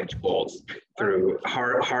 1/2 inch bolts through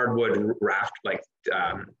hardwood raft, like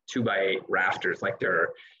 2x8 rafters. Like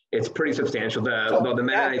it's pretty substantial. The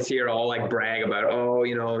Mennonites here all like brag about,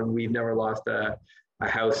 we've never lost a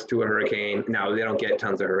house to a hurricane. No, they don't get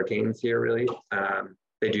tons of hurricanes here really.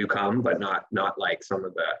 They do come, but not like some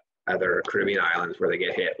of the other Caribbean islands where they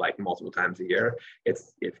get hit like multiple times a year.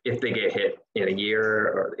 It's if they get hit in a year,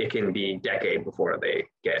 or it can be a decade before they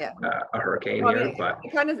get a hurricane here. But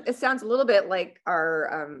it sounds a little bit like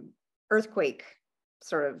our earthquake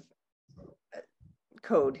sort of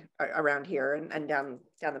code around here and down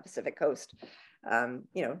the Pacific coast.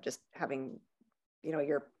 Just having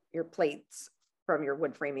your plates from your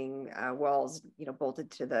wood framing walls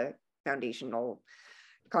bolted to the foundational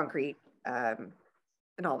concrete,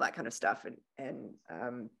 and all that kind of stuff. And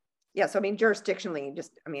so I mean, jurisdictionally,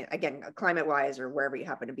 again, climate wise or wherever you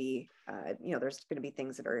happen to be, there's going to be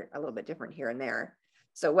things that are a little bit different here and there.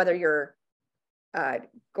 So whether you're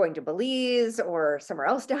going to Belize or somewhere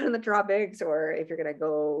else down in the tropics, or if you're going to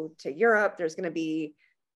go to Europe, there's going to be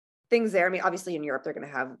things there. I mean, obviously in Europe, they're going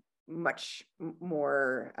to have much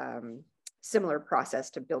more similar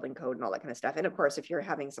process to building code and all that kind of stuff. And of course, if you're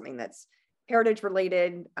having something that's heritage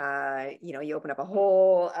related, you open up a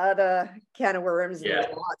whole other can of worms. Yeah.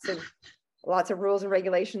 There's lots of rules and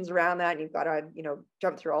regulations around that, and you've got to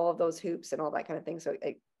jump through all of those hoops and all that kind of thing. So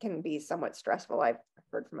it can be somewhat stressful. I've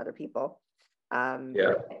heard from other people. I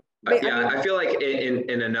feel like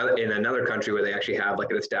in another country where they actually have like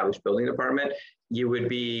an established building department, you would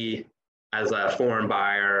be, as a foreign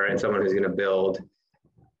buyer and someone who's going to build,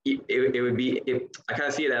 I kind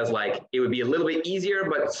of see it as like it would be a little bit easier,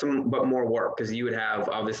 but more work, because you would have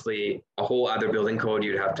obviously a whole other building code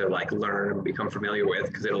you'd have to like learn and become familiar with,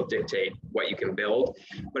 because it'll dictate what you can build.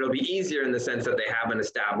 But it'll be easier in the sense that they have an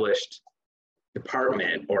established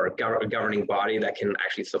department or a governing body that can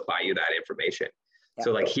actually supply you that information. Yeah.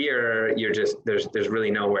 So like here, there's really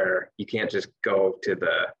nowhere, you can't just go to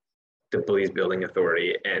the Belize Building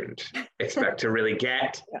Authority and expect to really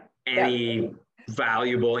get any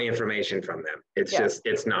valuable information from them.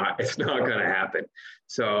 It's not going to happen.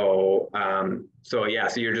 So so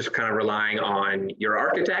you're just kind of relying on your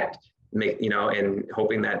architect, and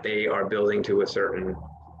hoping that they are building to a certain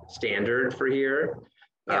standard for here,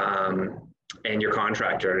 and your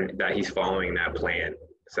contractor, that he's following that plan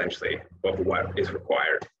essentially of what is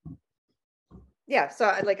required. Yeah, so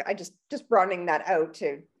I just broadening that out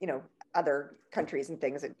to other countries and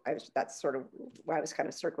things. That's sort of why I was kind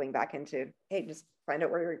of circling back into, hey, just find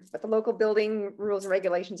out what the local building rules and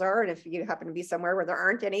regulations are, and if you happen to be somewhere where there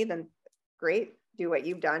aren't any, then great, do what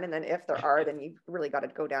you've done, and then if there are, then you've really got to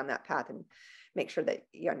go down that path and make sure that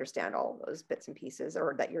you understand all those bits and pieces,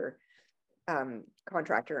 or that your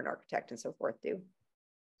contractor and architect and so forth do.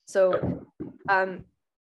 So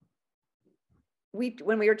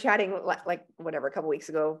when we were chatting like whatever a couple weeks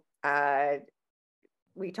ago,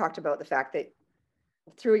 we talked about the fact that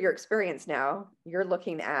through your experience now, you're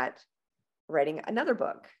looking at writing another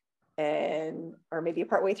book, or maybe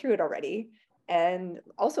partway through it already, and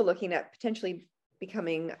also looking at potentially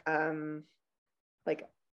becoming like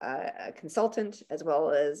a consultant as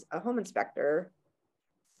well as a home inspector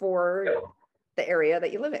for the area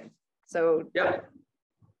that you live in. So the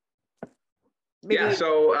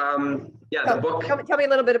book. Tell me a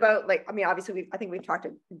little bit about, obviously I think we've talked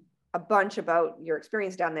a bunch about your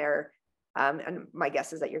experience down there, and my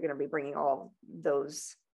guess is that you're going to be bringing all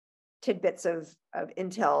those tidbits of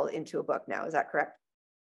intel into a book now. Is that correct?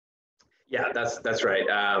 Yeah, that's right.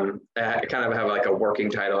 I kind of have like a working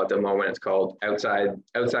title at the moment. It's called Outside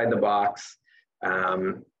the Box,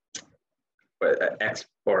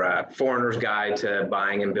 or a foreigner's guide to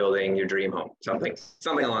buying and building your dream home. Something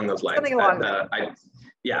along those lines. Something along that.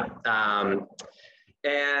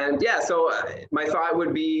 And yeah, so my thought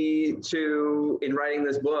would be in writing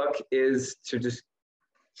this book is to just,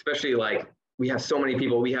 especially like, we have so many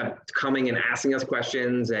people we have coming and asking us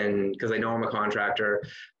questions, and because they know I'm a contractor.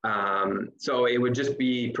 So it would just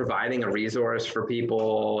be providing a resource for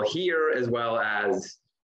people here, as well as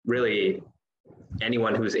really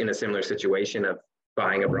anyone who's in a similar situation of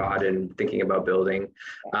buying abroad and thinking about building,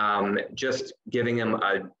 just giving them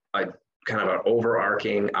a kind of an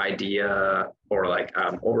overarching idea, or like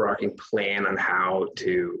overarching plan on how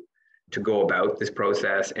to go about this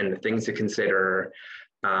process and the things to consider.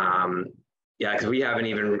 Yeah, because we haven't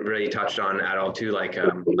even really touched on at all too, like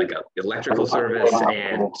a electrical service,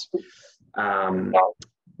 and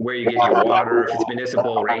where you get your water, if it's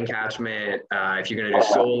municipal, rain catchment, if you're going to do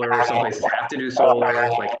solar. Some places have to do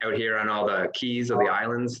solar, like out here on all the keys of the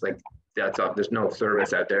islands, like there's no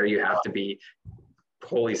service out there. You have to be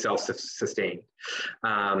wholly self-sustained.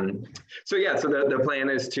 So yeah, so the plan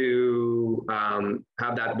is to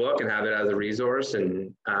have that book and have it as a resource,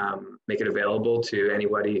 and make it available to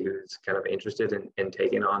anybody who's kind of interested in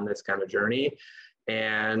taking on this kind of journey.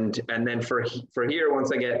 And then for here,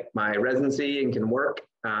 once I get my residency and can work,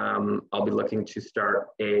 I'll be looking to start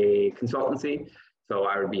a consultancy. So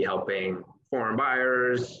I would be helping foreign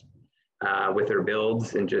buyers with their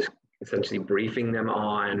builds, and just essentially briefing them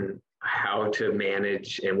on how to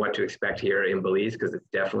manage and what to expect here in Belize, because it's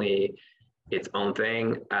definitely its own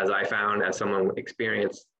thing. As I found, as someone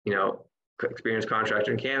experienced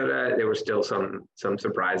contractor in Canada, there were still some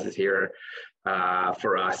surprises here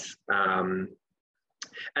for us.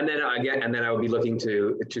 And then I would be looking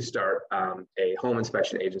to start a home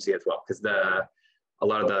inspection agency as well, because a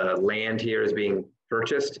lot of the land here is being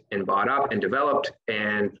purchased and bought up and developed,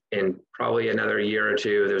 and in probably another year or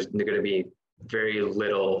two, there's going to be very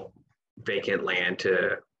little vacant land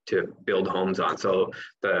to build homes on. So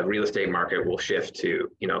the real estate market will shift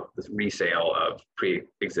to this resale of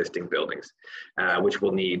pre-existing buildings, which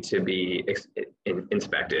will need to be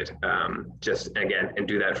inspected. Just again, and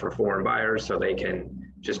do that for foreign buyers, so they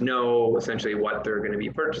can just know essentially what they're going to be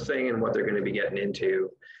purchasing and what they're going to be getting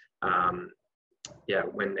into.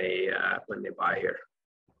 When they buy here.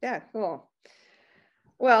 Yeah, cool.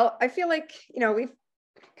 Well, I feel like we've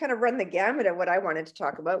kind of run the gamut of what I wanted to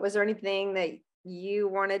talk about. Was there anything that you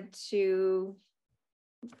wanted to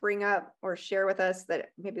bring up or share with us that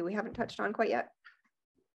maybe we haven't touched on quite yet?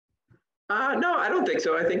 No, I don't think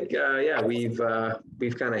so. I think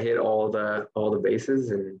we've kind of hit all the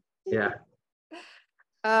bases, and yeah.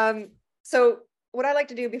 So what I like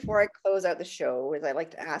to do before I close out the show is I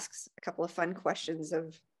like to ask a couple of fun questions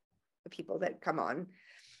of the people that come on.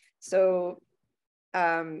 So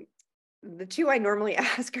the two I normally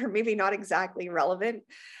ask are maybe not exactly relevant,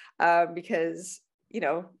 because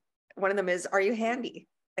one of them is, are you handy?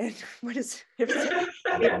 And what is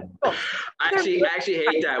I actually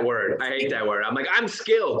hate that word. I hate that word. I'm like, I'm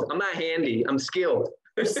skilled. I'm not handy. I'm skilled.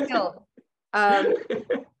 You're skilled.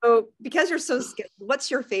 So because you're so skilled,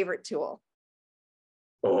 what's your favorite tool?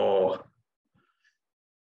 Oh,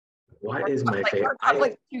 what is my favorite?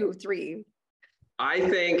 Like 2, 3. I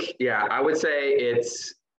think, I would say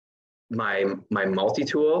it's my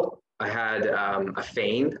multi-tool. I had a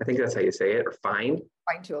Fane, I think that's how you say it, or Fine.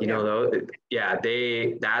 Fine tool. Those,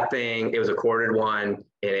 that thing, it was a corded one,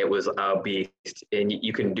 and it was a beast. And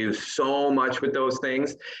you can do so much with those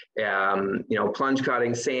things. Plunge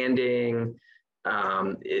cutting, sanding,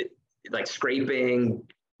 like scraping,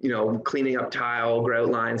 cleaning up tile, grout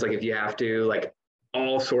lines, like if you have to, like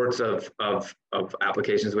all sorts of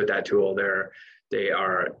applications with that tool. They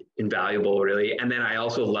are invaluable, really. And then I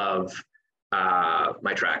also love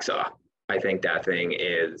my track saw. I think that thing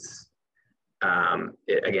is, it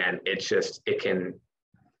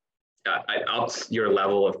ups your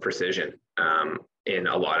level of precision in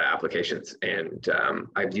a lot of applications. And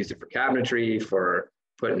I've used it for cabinetry, for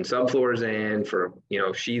putting subfloors in, for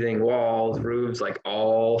sheathing walls, roofs, like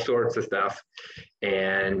all sorts of stuff.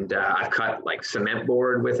 And I've cut like cement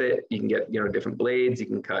board with it. You can get different blades. You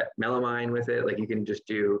can cut melamine with it. Like you can just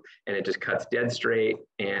and it just cuts dead straight.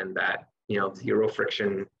 And that zero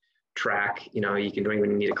friction track. You don't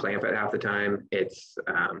even need a clamp at half the time. It's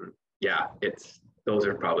those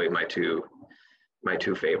are probably my two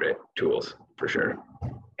favorite tools for sure.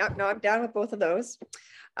 Yep, no, I'm down with both of those.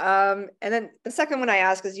 And then the second one I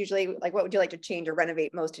ask is usually like, what would you like to change or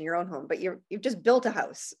renovate most in your own home? But you've just built a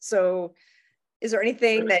house. So is there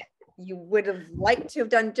anything that you would have liked to have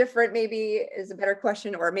done different, maybe is a better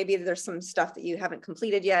question, or maybe there's some stuff that you haven't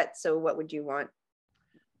completed yet. So what would you want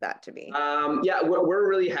that to be? Yeah, we're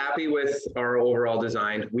really happy with our overall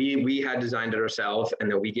design. We had designed it ourselves, and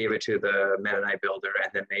then we gave it to the Mennonite builder,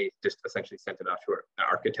 and then they just essentially sent it off to our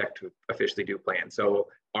architect to officially do plans. So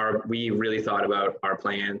we really thought about our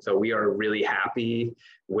plan. So we are really happy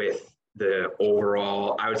with the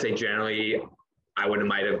overall. I would say generally, I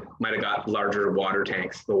might have got larger water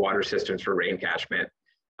tanks, the water systems for rain catchment.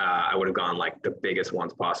 I would have gone like the biggest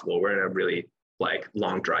ones possible. We're in a really like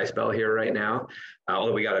long dry spell here right now.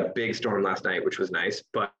 Although we got a big storm last night, which was nice,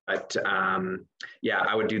 but yeah,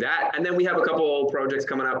 I would do that. And then we have a couple projects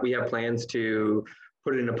coming up. We have plans to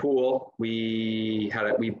put it in a pool. We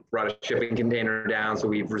brought a shipping container down, so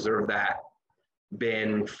we've reserved that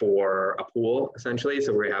bin for a pool essentially.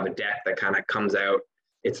 So we have a deck that kind of comes out.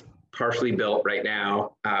 It's partially built right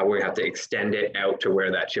now. We're gonna have to extend it out to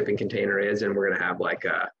where that shipping container is, and we're gonna have like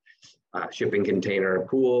a shipping container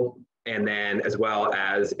pool. And then as well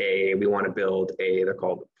as we want to build they're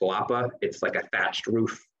called palapa. It's like a thatched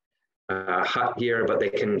roof hut here, but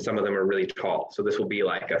some of them are really tall. So this will be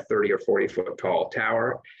like a 30 or 40 foot tall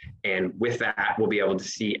tower. And with that, we'll be able to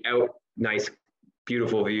see out, nice,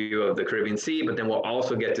 beautiful view of the Caribbean Sea, but then we'll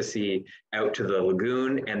also get to see out to the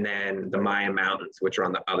lagoon and then the Mayan Mountains, which are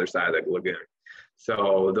on the other side of the lagoon.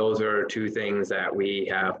 So those are two things that we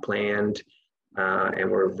have planned and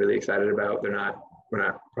we're really excited about. We're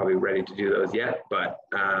not probably ready to do those yet, but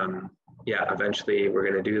yeah, eventually we're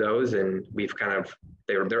going to do those, and we've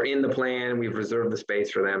they're in the plan. We've reserved the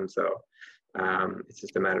space for them, so it's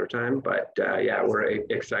just a matter of time. But yeah, we're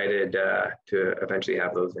excited to eventually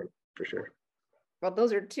have those in for sure. Well,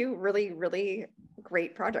 those are two really, really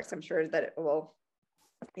great projects. I'm sure that it will,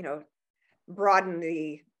 broaden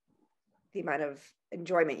the amount of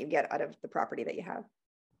enjoyment you get out of the property that you have.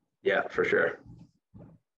 Yeah, for sure. All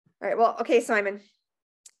right. Well, okay, Simon.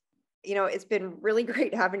 It's been really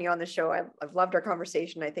great having you on the show. I've loved our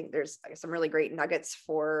conversation. I think there's some really great nuggets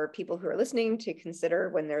for people who are listening to consider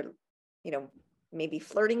when they're, maybe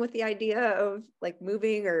flirting with the idea of like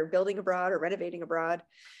moving or building abroad or renovating abroad.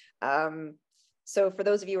 So for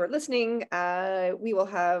those of you who are listening, we will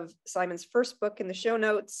have Simon's first book in the show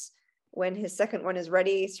notes. When his second one is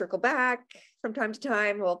ready, circle back from time to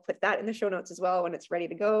time. We'll put that in the show notes as well when it's ready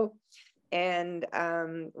to go. And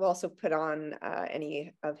we'll also put on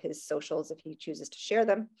any of his socials if he chooses to share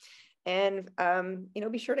them. And,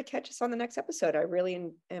 be sure to catch us on the next episode. I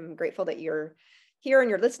really am grateful that you're here and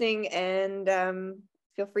you're listening, and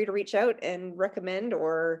feel free to reach out and recommend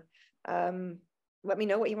or let me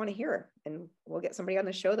know what you want to hear. And we'll get somebody on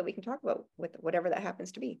the show that we can talk about with whatever that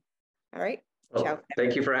happens to be. All right. Well, ciao.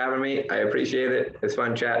 Thank you for having me. I appreciate it. It's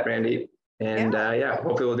fun chat, Randy. And yeah,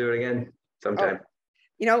 hopefully we'll do it again sometime. Oh.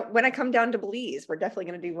 When I come down to Belize, we're definitely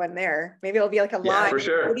going to do one there. Maybe it'll be like a live for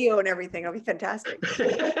sure. video and everything. It'll be fantastic.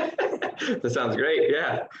 That sounds great.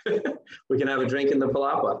 Yeah. We can have a drink in the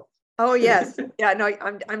palapa. Oh, yes. Yeah, no,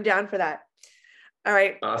 I'm down for that. All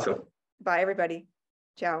right. Awesome. Bye, everybody.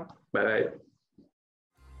 Ciao. Bye.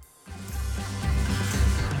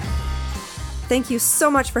 Thank you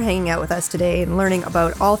so much for hanging out with us today and learning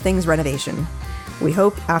about all things renovation. We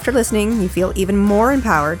hope after listening, you feel even more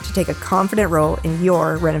empowered to take a confident role in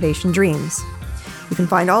your renovation dreams. You can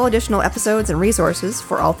find all additional episodes and resources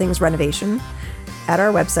for all things renovation at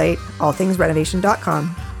our website,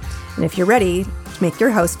 allthingsrenovation.com. And if you're ready to make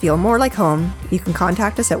your house feel more like home, you can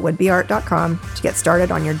contact us at woodbeart.com to get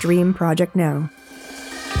started on your dream project now.